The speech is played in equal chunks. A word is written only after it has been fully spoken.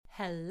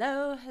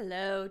Hello,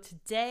 hello.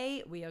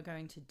 Today we are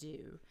going to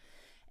do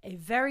a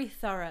very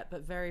thorough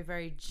but very,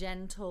 very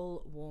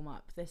gentle warm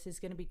up. This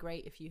is going to be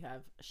great if you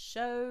have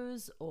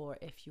shows or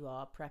if you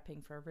are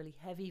prepping for a really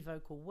heavy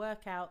vocal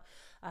workout.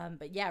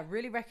 But yeah,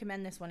 really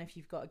recommend this one if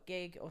you've got a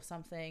gig or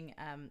something.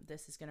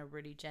 This is going to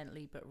really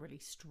gently but really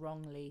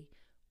strongly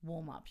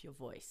warm up your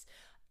voice.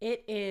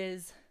 It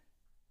is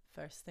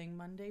first thing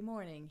Monday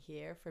morning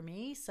here for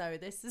me, so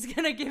this is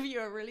going to give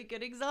you a really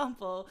good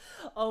example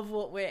of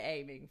what we're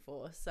aiming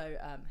for. So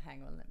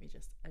hang on, let me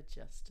just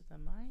adjust the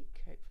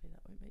mic. Hopefully that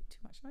won't make too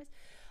much noise.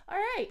 All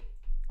right,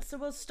 so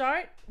we'll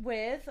start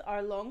with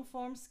our long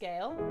form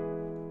scale,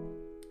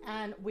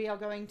 and we are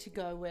going to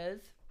go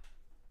with,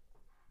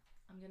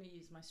 I'm going to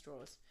use my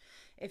straws.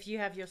 If you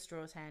have your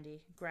straws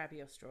handy, grab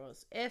your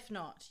straws. If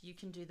not, you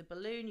can do the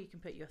balloon. You can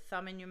put your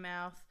thumb in your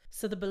mouth.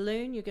 So the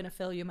balloon, you're going to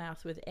fill your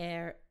mouth with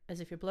air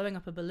as if you're blowing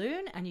up a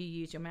balloon, and you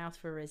use your mouth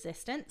for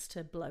resistance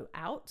to blow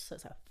out. So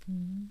it's a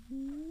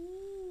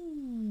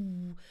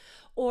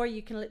or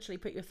you can literally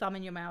put your thumb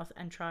in your mouth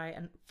and try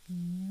and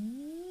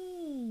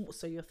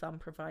so your thumb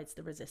provides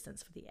the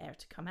resistance for the air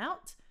to come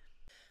out.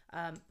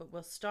 But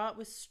we'll start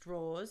with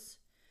straws,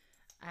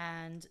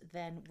 and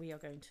then we are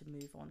going to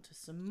move on to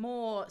some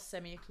more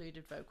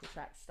semi-occluded vocal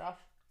tract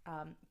stuff.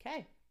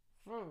 Okay.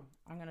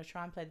 I'm going to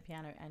try and play the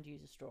piano and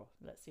use a straw.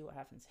 Let's see what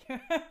happens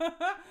here.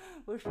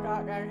 We'll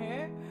start down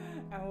here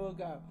and we'll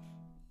go.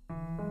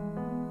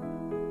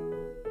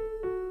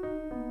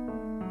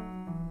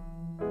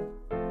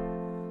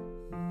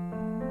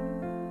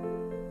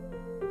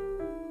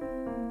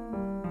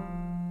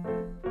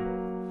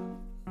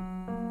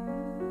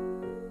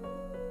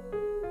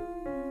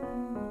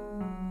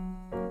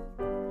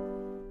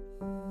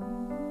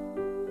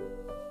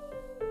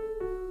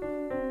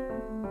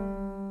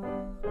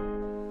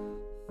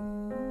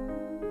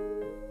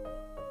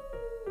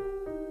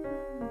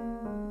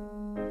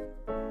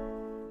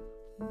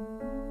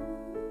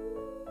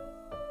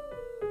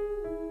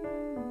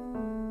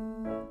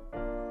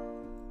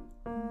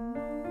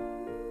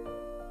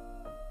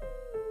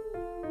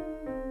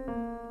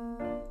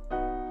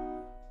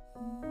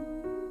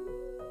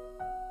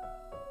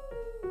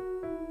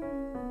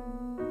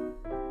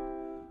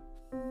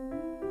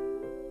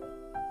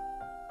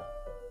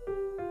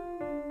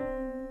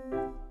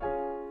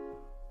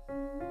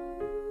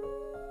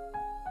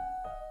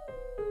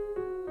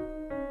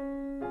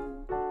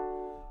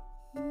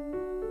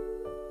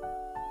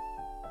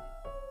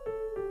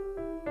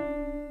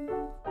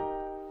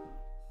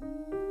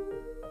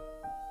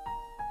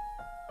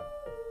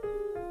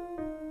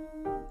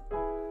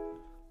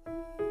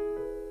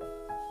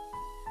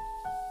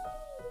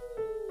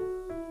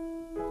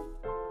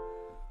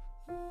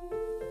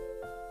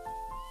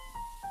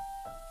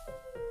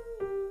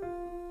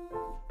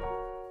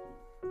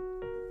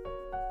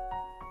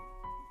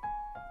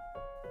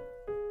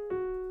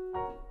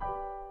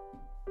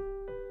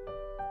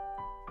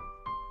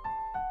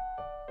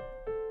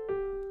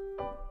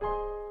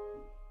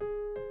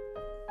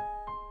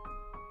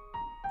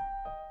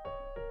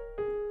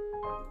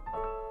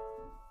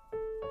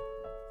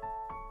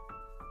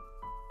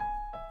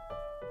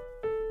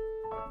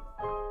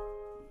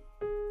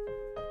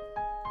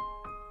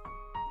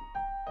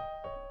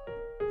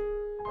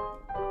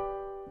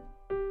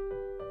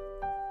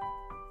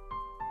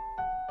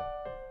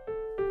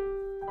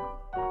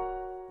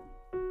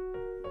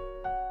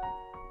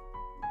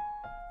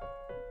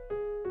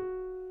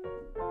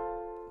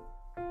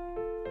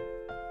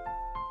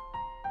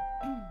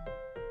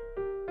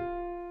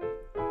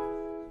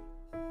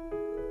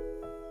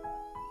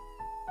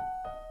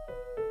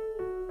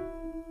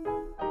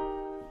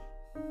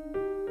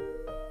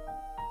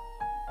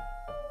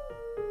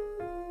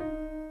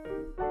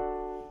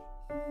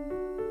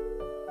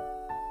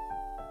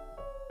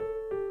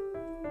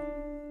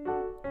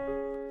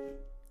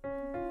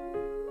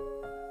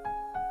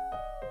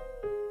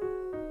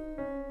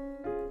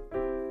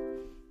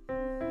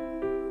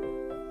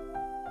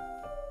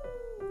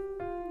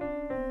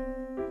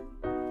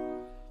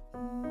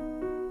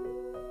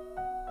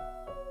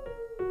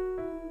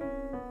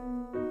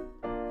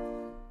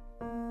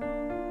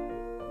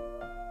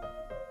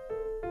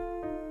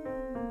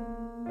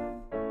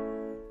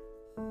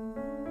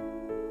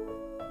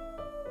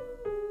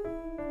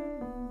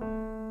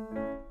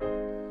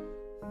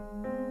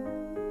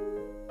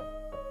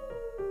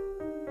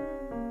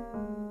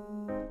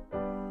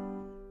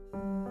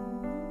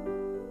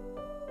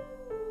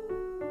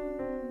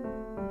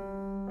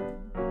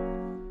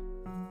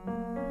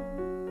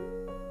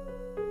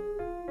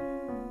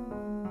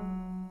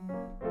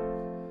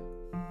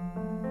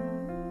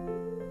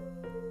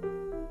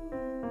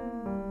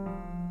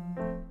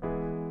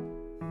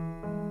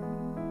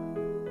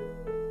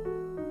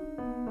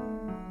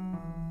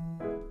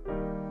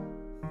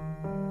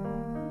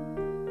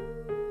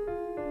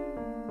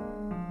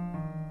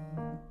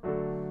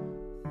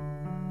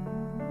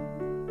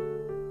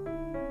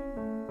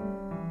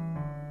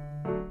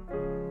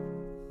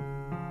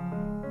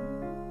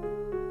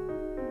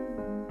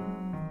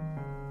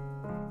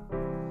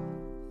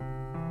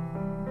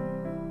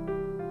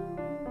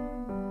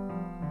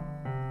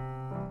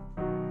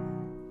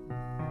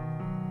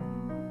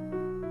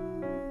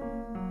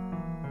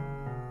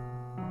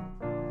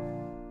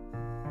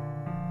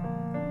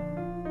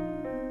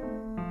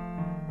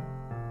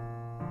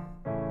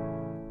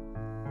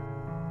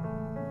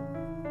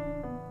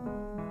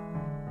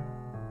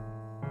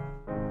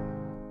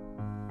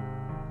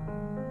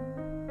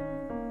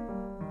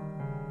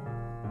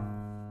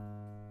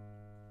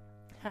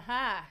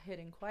 Haha,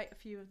 hitting quite a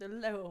few of the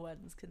lower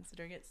ones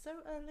considering it's so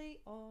early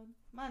on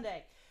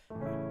Monday.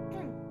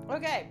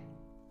 Okay,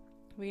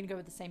 we're going to go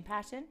with the same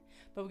pattern,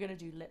 but we're going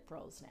to do lip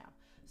rolls now.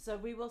 So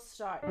we will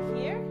start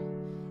here,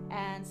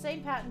 and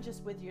same pattern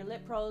just with your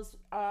lip rolls.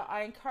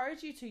 I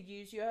encourage you to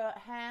use your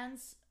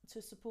hands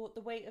to support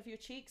the weight of your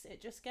cheeks.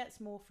 It just gets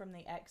more from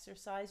the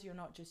exercise. You're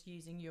not just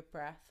using your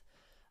breath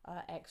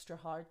extra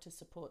hard to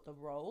support the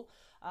roll.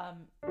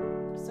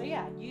 So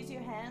yeah, use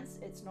your hands.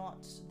 It's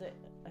not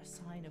a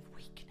sign of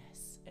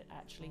weakness. It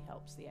actually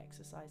helps the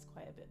exercise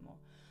quite a bit more.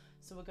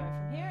 So we'll go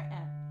from here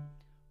and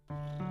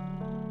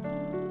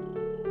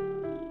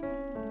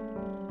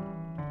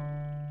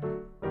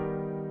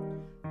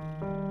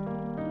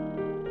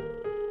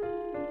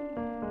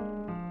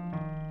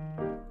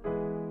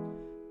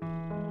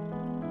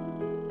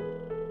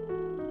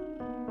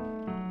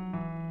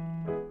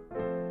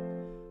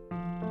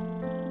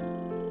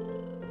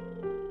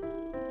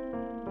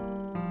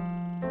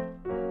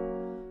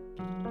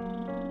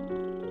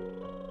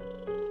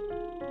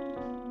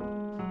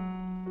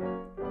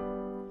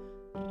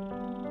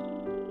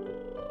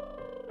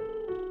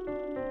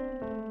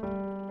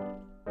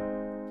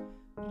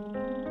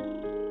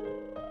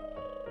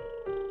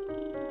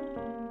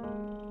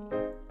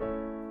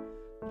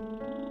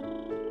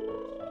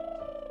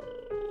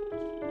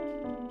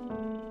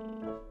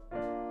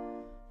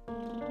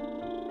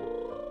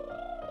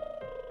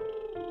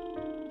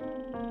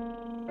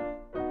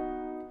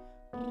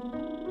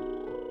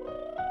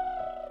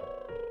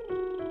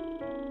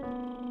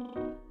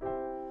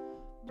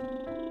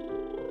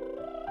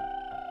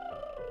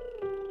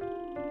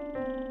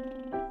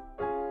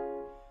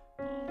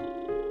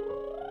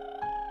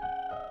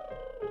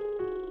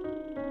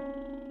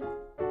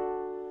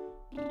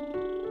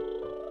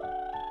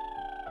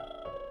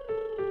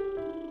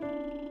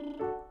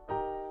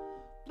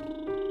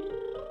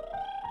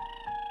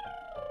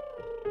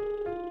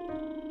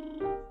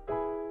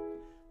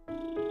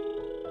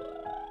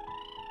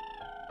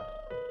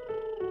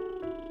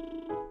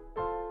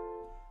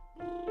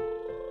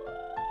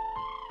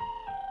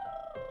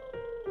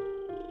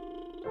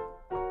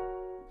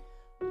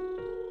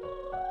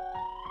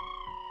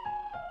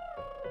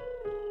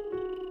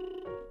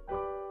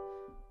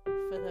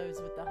for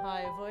those with the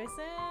higher voices.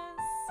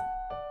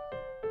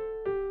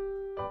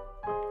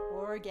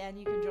 Or again,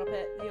 you can drop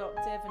it the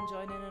octave and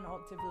join in an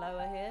octave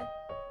lower here.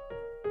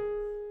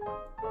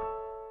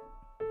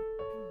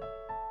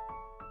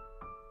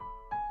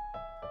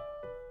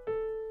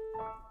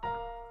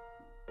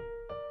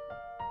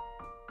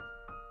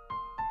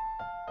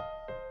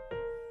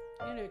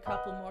 I'm gonna do a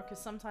couple more because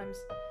sometimes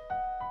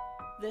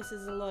this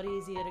is a lot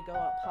easier to go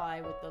up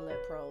high with the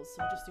lip rolls.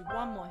 So we'll just do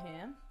one more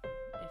here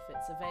if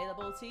it's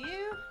available to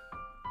you.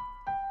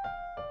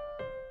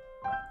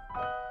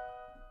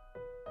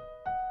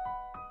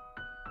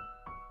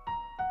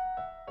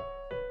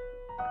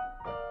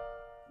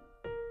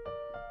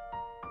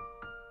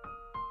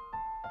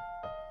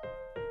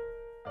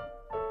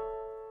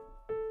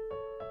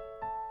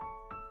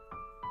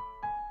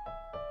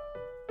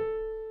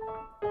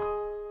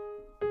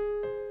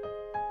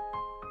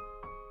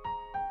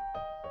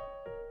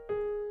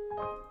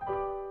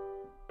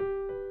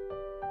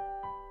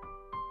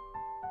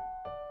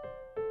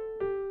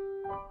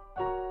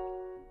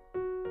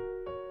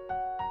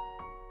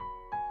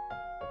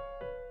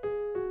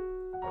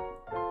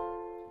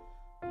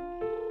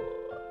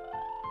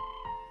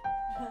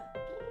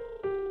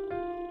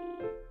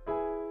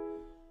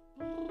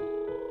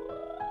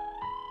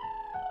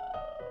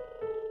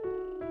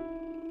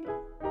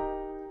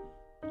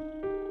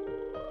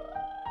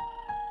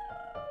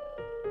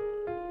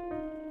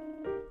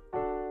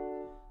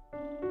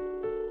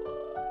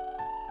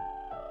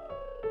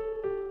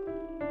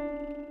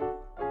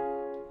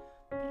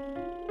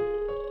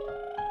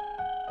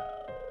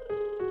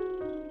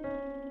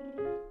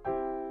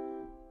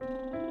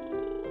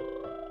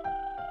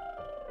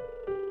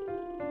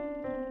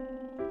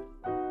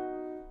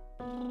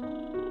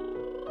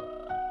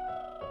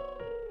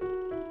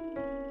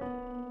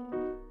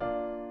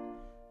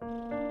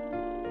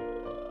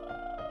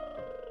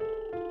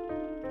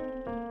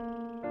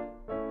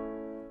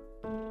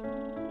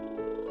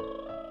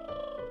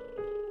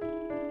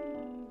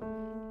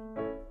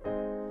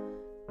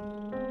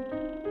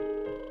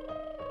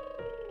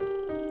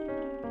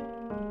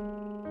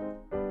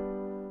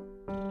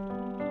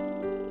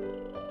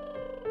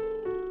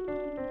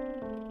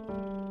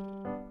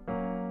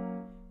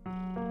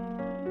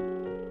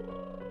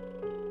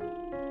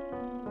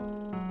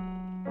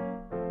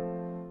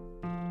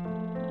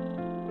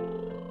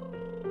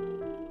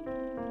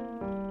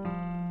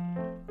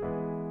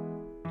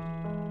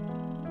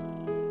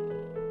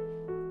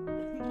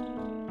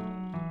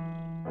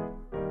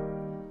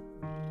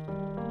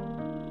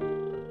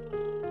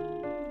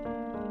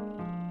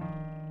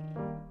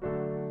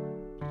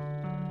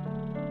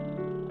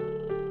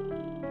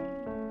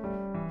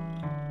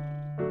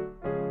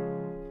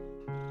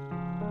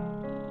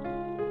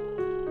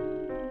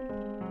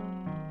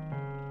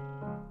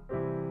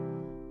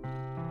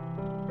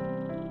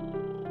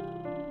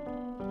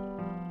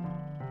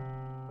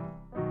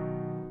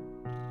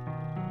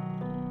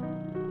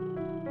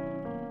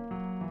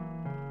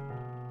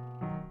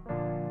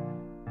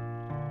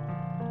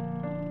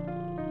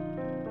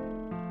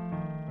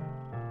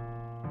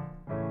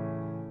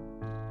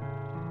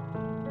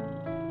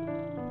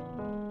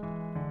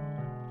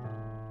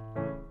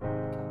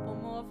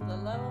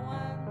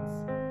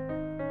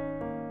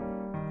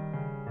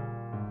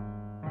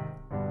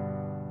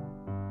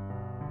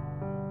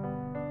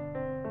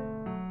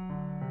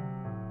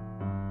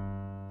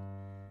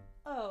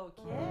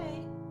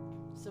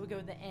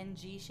 with the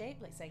NG shape,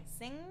 like saying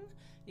sing.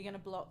 You're going to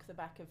block the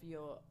back of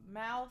your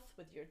mouth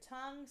with your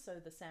tongue so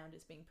the sound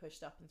is being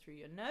pushed up and through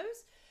your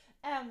nose.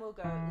 And we'll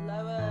go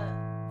lower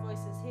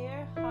voices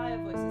here, higher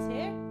voices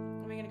here.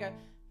 And we're going to go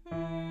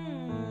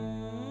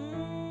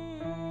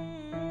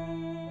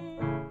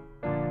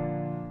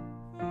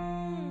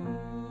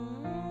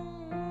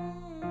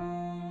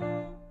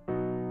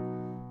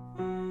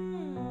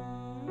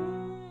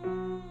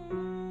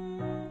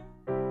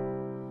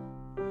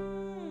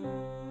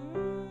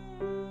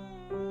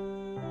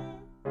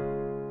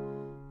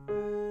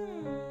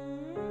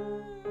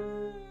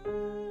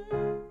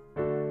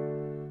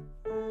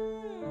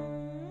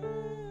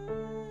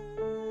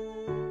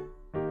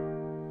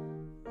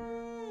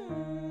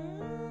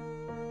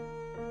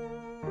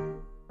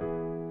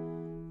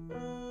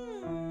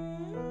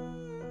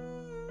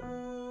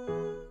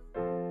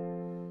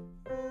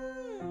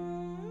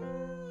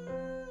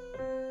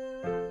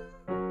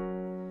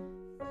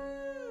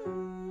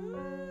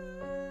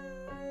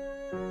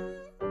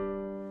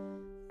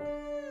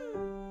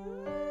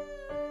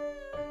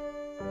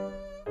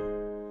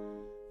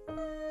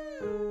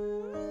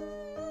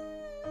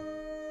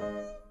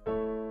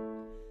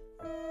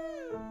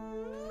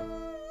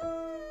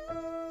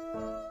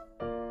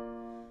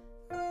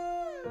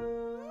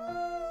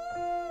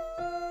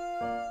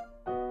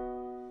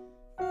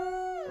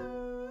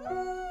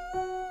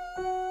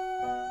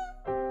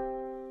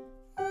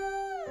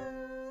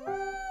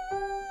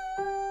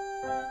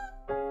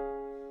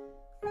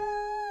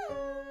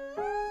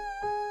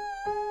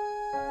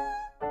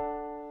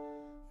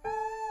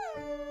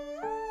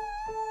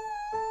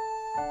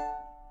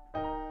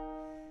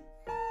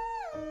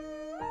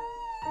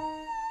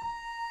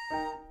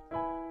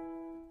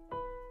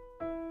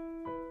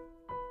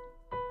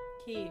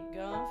keep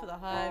going for the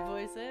high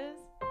voices.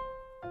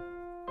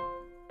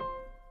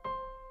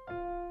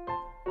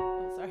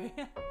 Oh, sorry.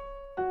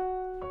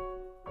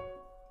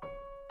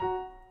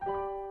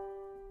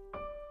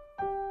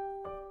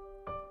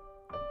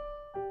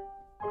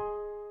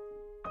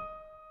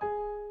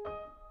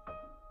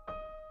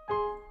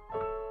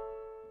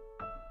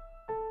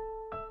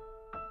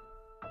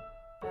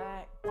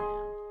 Back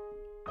down.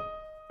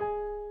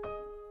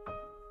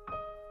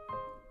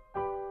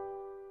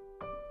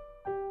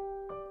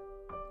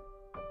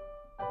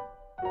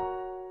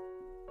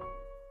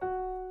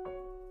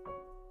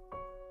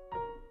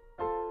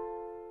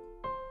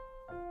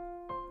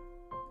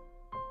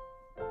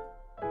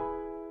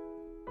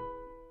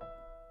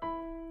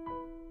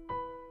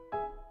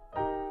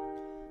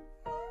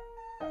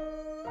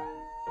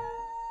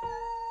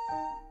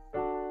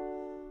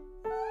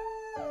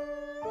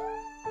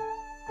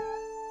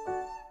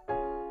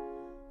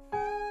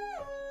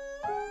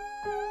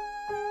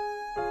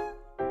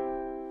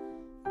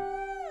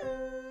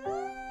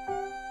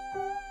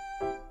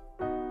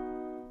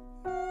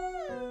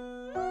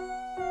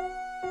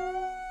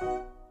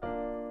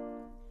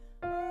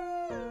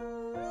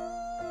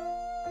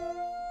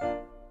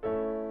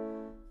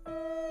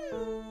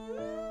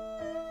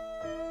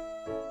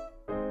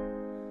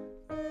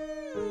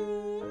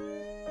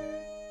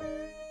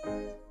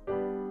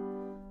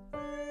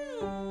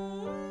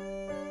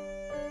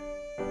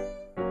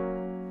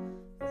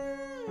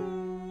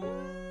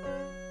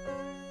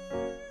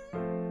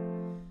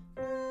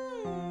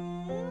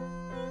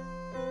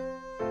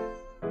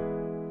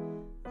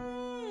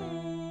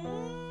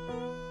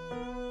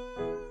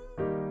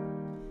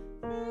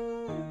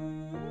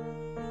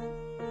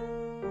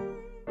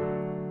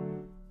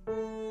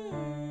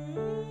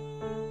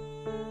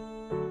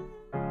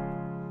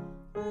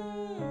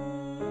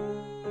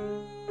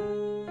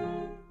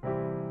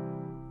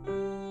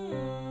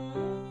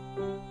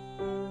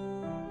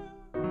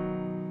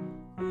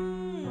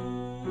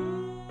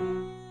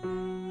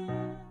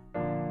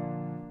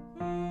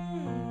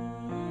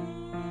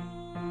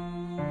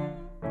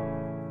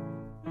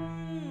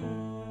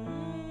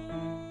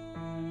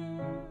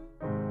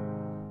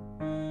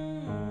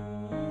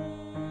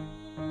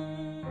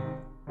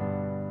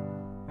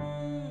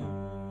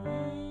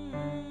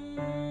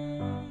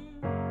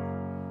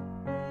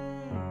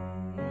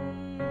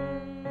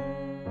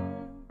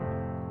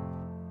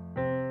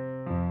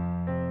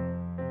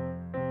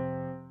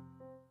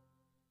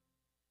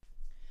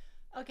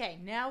 Okay,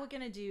 now we're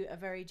going to do a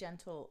very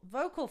gentle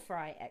vocal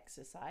fry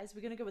exercise.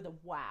 We're going to go with a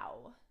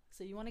wow.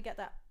 So you want to get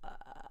that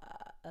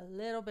a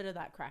little bit of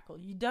that crackle.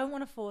 You don't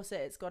want to force it.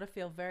 It's got to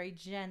feel very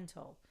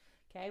gentle.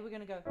 Okay, we're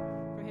going to go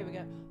from here. We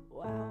go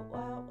wow,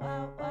 wow,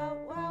 wow, wow,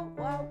 wow,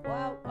 wow,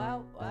 wow,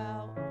 wow,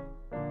 wow.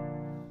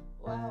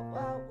 Wow,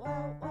 wow,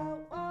 wow, wow,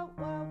 wow,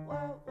 wow,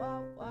 wow,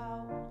 wow,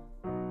 wow.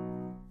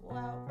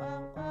 Wow,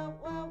 wow, wow,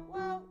 wow,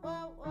 wow,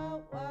 wow,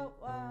 wow, wow,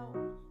 wow. Wow,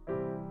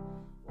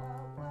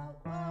 wow,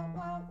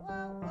 wow, wow, wow, wow, wow, wow, wow. Wow, wow, wow,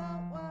 wow, wow,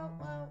 wow,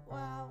 wow, wow,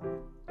 wow.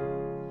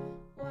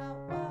 Wow,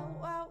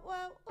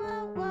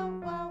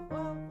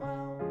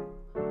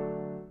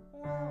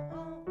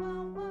 wow,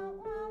 wow, wow,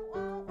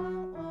 wow,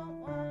 wow, wow,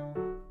 wow.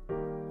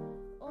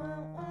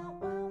 Wow, wow,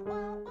 wow,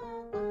 wow,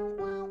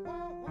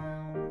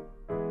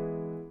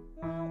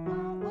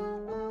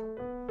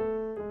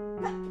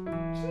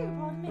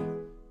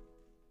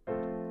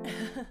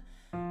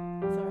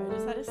 Sorry, I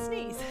just had a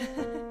sneeze.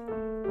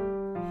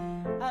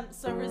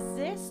 So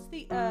resist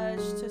the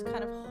urge to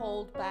kind of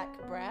hold back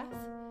breath.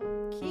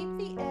 Keep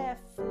the air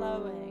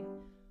flowing.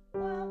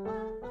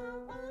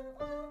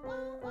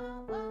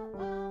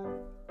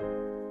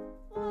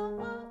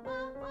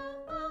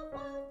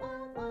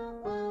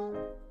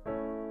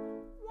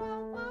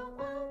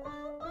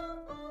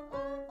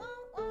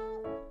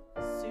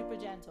 Super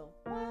gentle.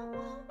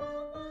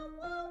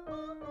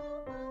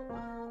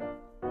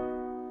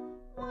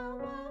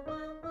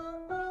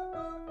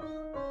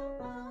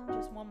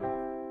 Just one more.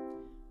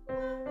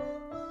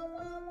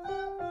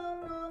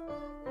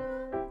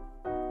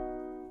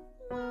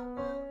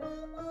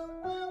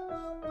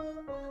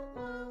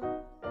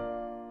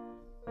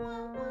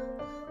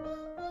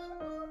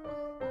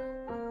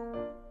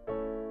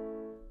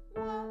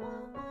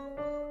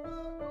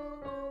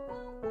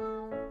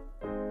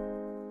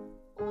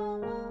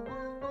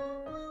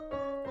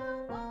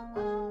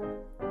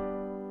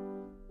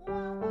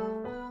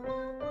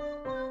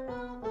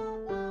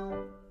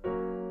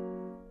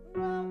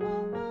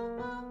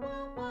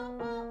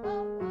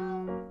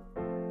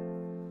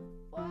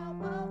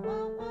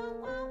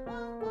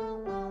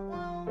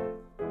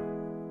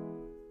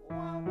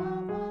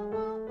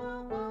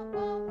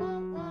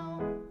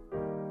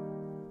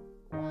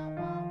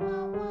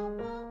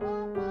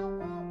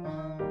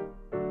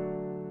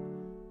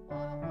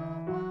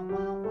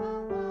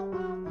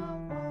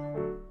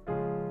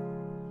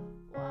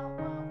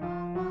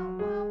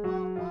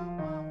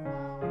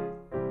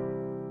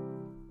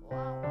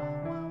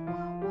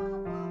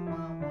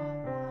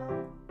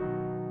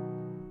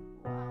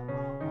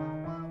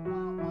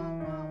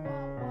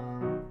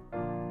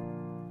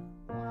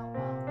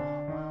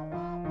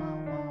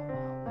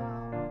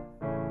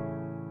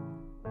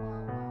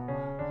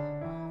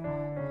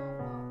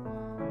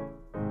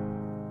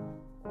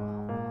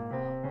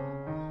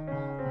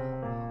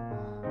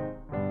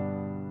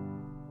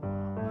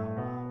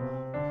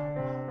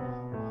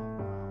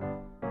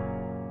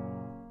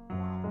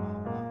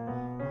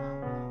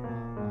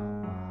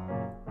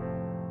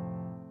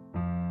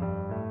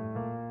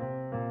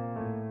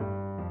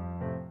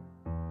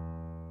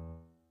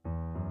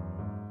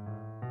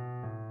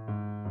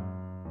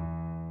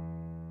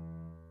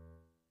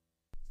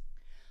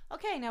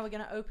 Okay, now we're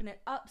going to open it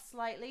up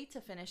slightly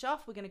to finish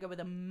off. We're going to go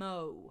with a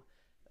mo.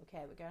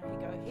 Okay, we're going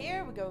to go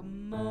here. We go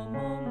mo,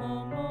 mo,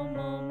 mo, mo,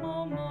 mo,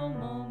 mo, mo,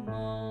 mo,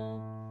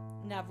 mo.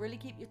 Now really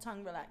keep your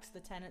tongue relaxed.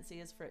 The tendency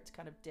is for it to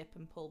kind of dip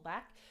and pull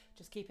back.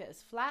 Just keep it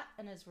as flat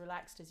and as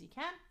relaxed as you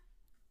can.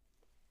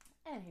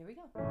 And here we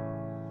go.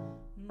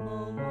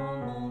 Mo, mo,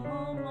 mo,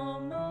 mo, mo,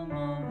 mo,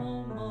 mo,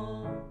 mo,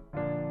 mo.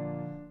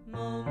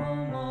 Mo, mo,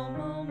 mo,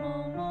 mo,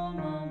 mo, mo,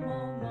 mo,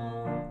 mo, mo.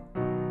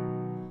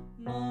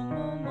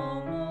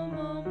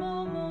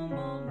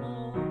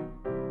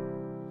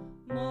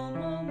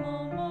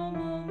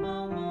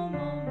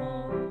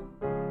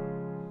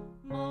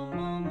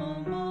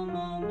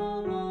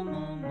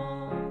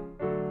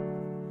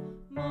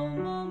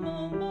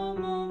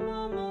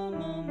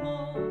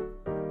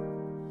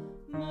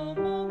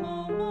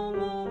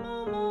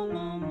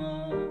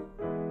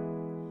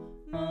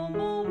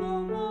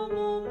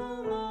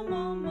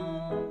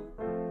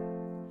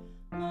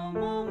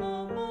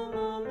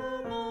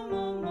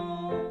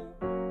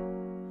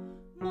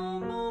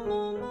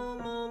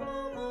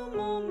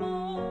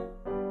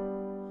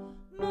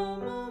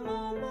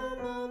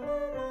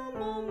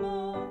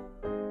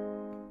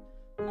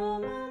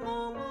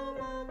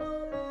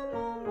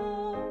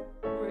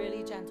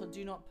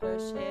 Do not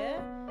push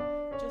here.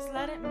 Just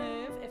let it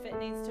move. If it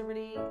needs to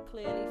really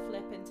clearly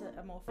flip into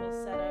a more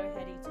falsetto,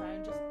 heady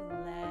tone, just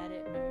let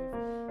it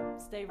move.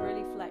 Stay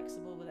really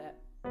flexible with it.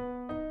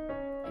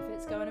 If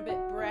it's going a bit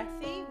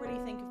breathy,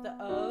 really think of the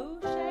O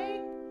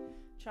shape.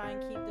 Try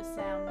and keep the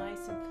sound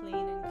nice and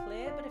clean and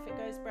clear. But if it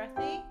goes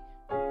breathy,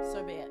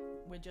 so be it.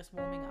 We're just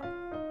warming up.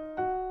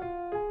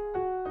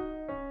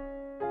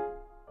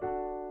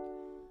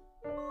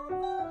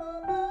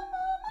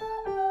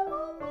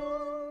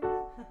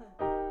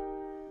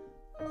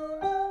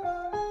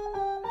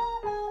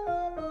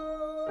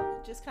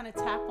 Just kind of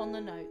tap on the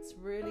notes,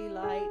 really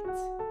light.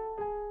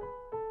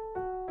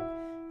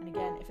 And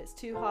again, if it's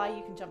too high,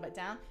 you can jump it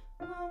down.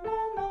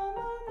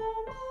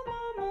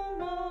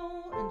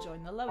 And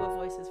join the lower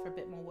voices for a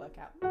bit more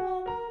workout.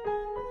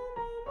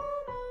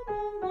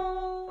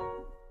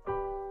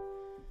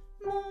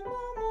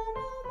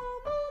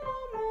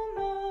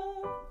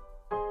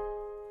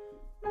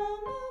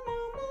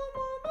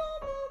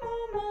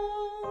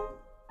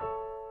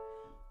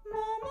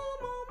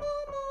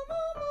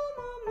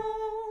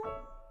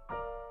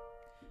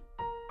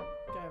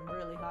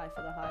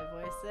 For the high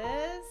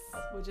voices,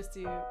 we'll just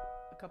do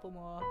a couple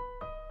more.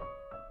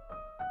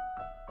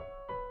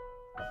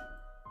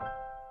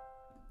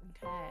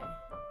 Okay,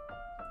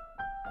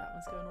 that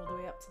one's going all the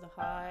way up to the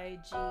high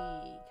G,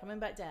 coming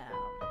back down.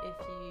 If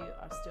you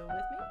are still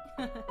with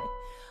me,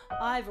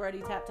 I've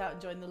already tapped out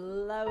and joined the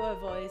lower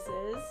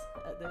voices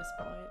at this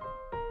point.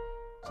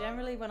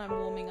 Generally when I'm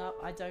warming up,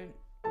 I don't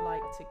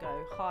like to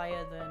go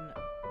higher than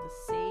the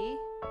C.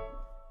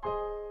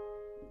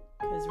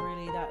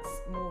 really,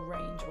 that's more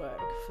range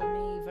work for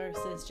me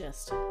versus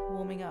just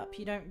warming up.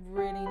 You don't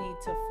really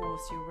need to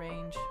force your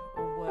range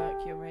or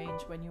work your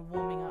range when you're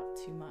warming up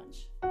too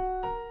much.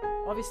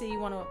 Obviously, you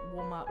want to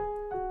warm up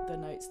the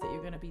notes that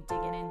you're going to be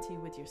digging into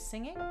with your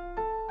singing,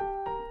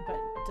 but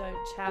don't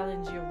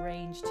challenge your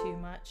range too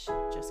much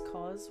just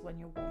cause when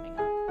you're warming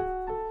up.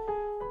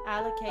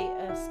 Allocate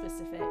a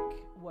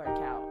specific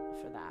workout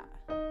for that,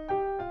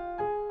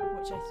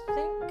 which I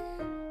think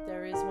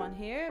there is one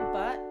here,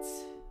 but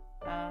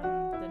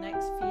the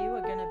next few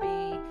are going to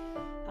be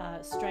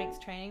strength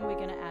training. We're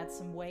going to add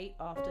some weight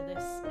after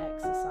this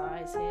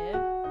exercise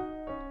here.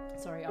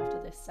 After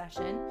this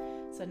session.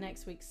 So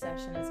next week's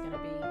session is going to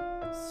be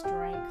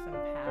strength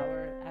and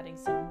power, adding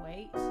some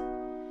weight.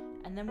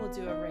 And then we'll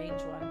do a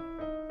range one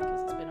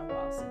because it's been a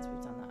while since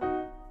we've done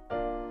that.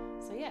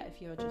 So yeah,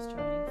 if you're just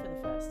joining for the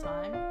first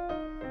time,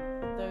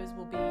 those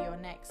will be your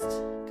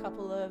next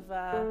couple of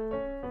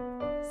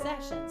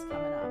sessions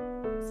coming up.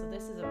 So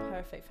this is a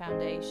perfect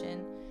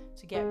foundation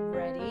to get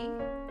ready.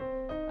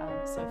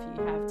 So if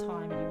you have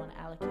time and you want to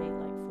allocate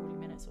like 40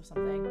 minutes or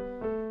something,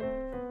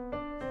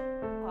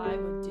 I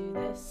would do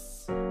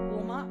this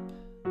warm up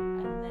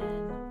and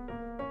then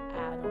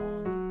add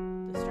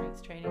on the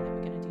strength training that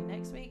we're going to do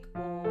next week,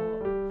 or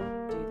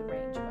do the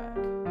range work.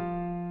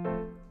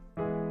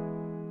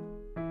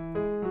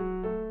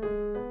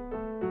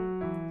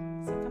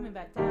 So coming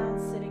back down,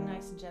 sitting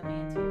nice and gently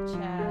into your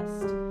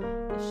chest.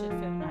 This should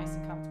feel nice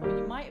and comfortable.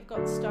 You might have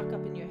got stuck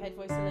up in your head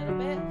voice a little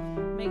bit.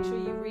 Make sure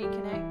you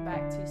reconnect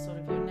back to sort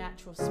of your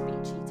natural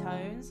speechy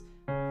tones.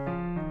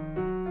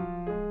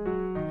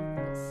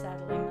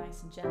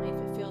 Gently. If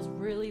it feels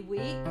really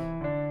weak,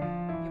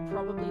 you're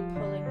probably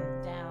pulling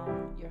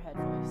down your head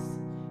voice.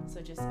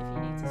 So just if you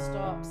need to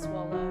stop,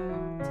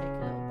 swallow, take a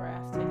little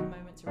breath, take a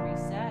moment to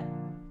reset,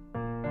 go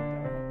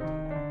ahead and do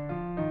that.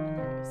 And then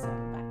you'll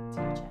settle back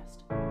to your chest.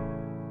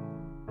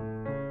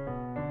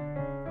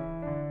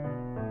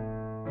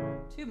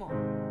 2 more.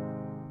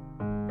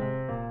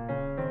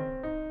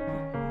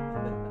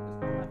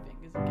 My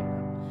fingers are giving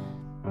up.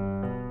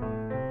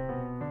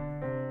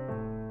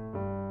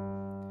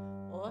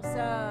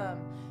 Awesome.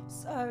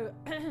 So,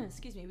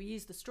 excuse me, we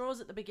use the straws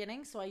at the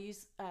beginning. So I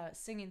use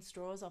singing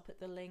straws. I'll put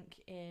the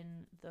link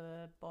in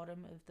the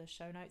bottom of the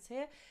show notes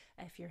here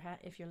if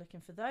you're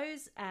looking for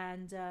those.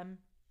 And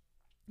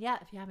yeah,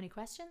 if you have any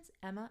questions,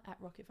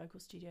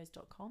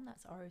 emma@rockitvocalstudios.com.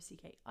 That's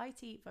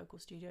ROCKIT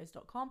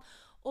vocalstudios.com,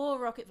 or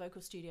Rocket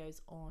Vocal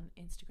Studios on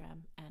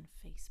Instagram and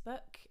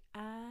Facebook.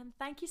 And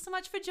thank you so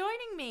much for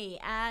joining me.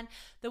 And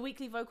the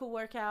weekly vocal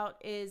workout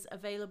is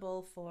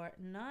available for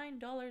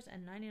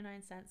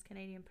 $9.99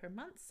 Canadian per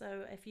month.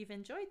 So if you've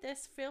enjoyed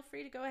this, feel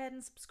free to go ahead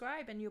and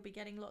subscribe, and you'll be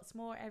getting lots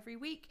more every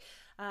week.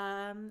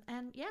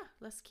 And yeah,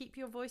 let's keep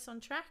your voice on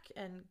track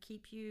and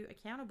keep you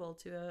accountable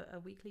to a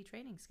weekly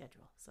training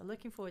schedule. So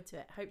looking forward to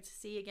it. Hope to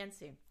see you again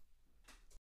soon.